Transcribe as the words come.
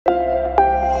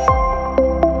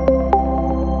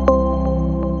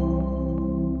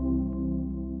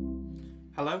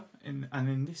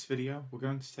this video we're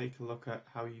going to take a look at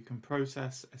how you can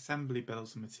process assembly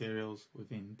bills of materials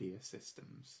within DIA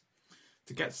systems.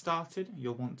 To get started,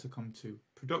 you'll want to come to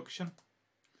Production.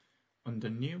 Under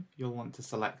New, you'll want to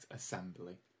select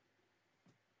Assembly.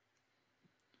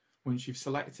 Once you've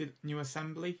selected New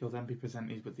Assembly, you'll then be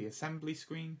presented with the assembly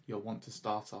screen. You'll want to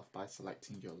start off by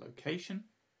selecting your location,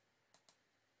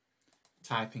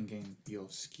 typing in your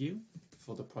SKU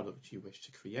for the product you wish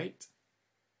to create.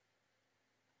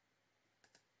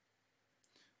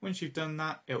 Once you've done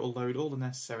that, it will load all the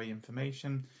necessary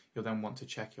information. You'll then want to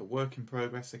check your work in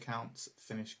progress accounts,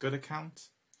 finished good account.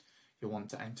 You'll want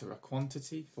to enter a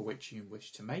quantity for which you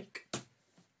wish to make.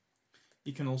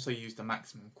 You can also use the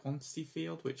maximum quantity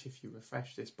field, which if you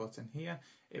refresh this button here,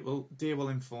 DIA will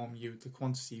inform you the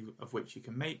quantity of which you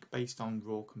can make based on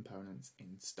raw components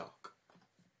in stock.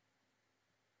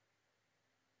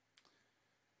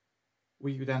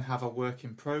 We then have a work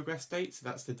in progress date, so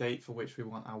that's the date for which we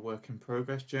want our work in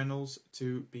progress journals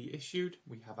to be issued.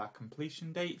 We have our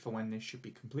completion date for when this should be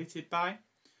completed by.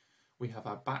 We have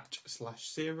our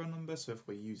batch/serial number, so if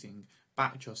we're using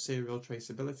batch or serial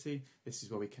traceability, this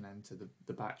is where we can enter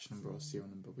the batch number or serial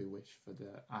number we wish for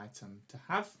the item to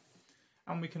have.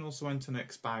 And we can also enter an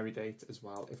expiry date as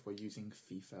well if we're using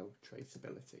FIFO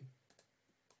traceability.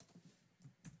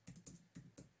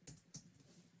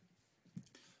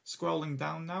 Scrolling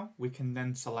down now, we can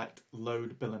then select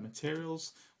Load Bill of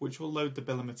Materials, which will load the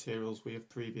bill of materials we have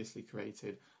previously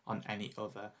created on any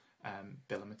other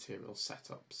bill of materials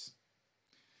setups.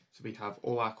 So we have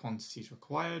all our quantities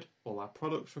required, all our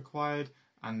products required,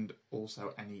 and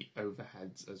also any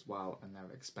overheads as well and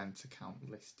their expense account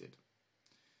listed.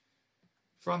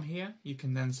 From here, you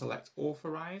can then select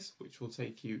Authorise, which will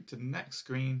take you to the next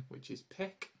screen, which is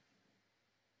Pick.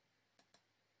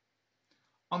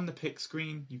 On the pick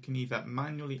screen, you can either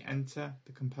manually enter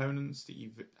the components that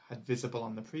you've had visible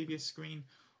on the previous screen,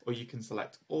 or you can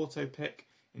select Auto Pick,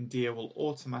 and DIA will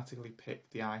automatically pick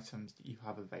the items that you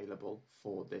have available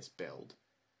for this build.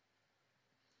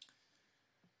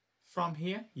 From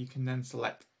here, you can then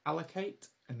select Allocate,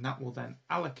 and that will then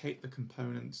allocate the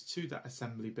components to that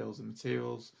assembly bills of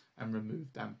materials and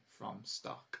remove them from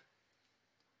stock.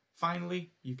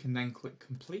 Finally, you can then click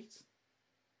Complete.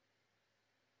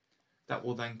 That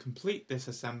will then complete this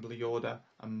assembly order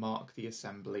and mark the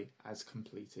assembly as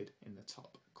completed in the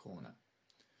top corner.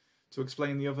 To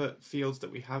explain the other fields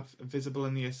that we have visible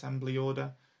in the assembly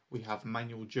order, we have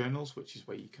manual journals, which is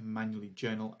where you can manually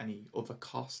journal any other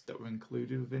costs that were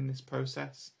included within this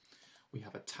process. We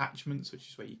have attachments, which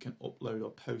is where you can upload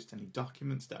or post any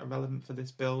documents that are relevant for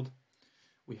this build.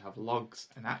 We have logs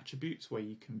and attributes, where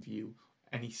you can view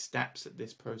any steps that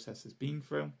this process has been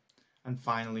through. And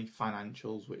finally,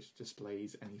 financials, which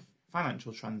displays any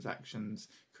financial transactions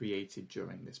created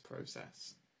during this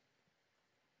process.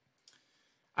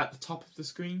 At the top of the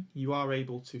screen, you are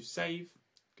able to save,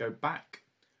 go back,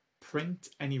 print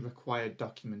any required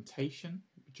documentation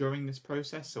during this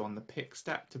process, so on the pick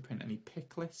step to print any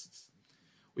pick lists.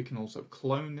 We can also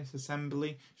clone this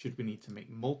assembly should we need to make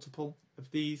multiple of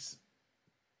these.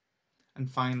 And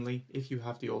finally, if you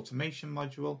have the automation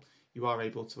module, you are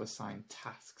able to assign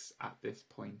tasks at this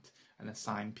point and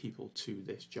assign people to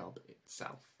this job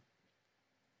itself.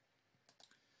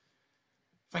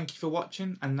 Thank you for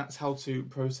watching, and that's how to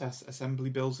process assembly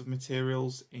bills of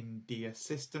materials in DIA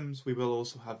systems. We will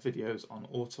also have videos on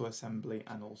auto assembly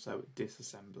and also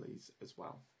disassemblies as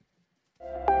well.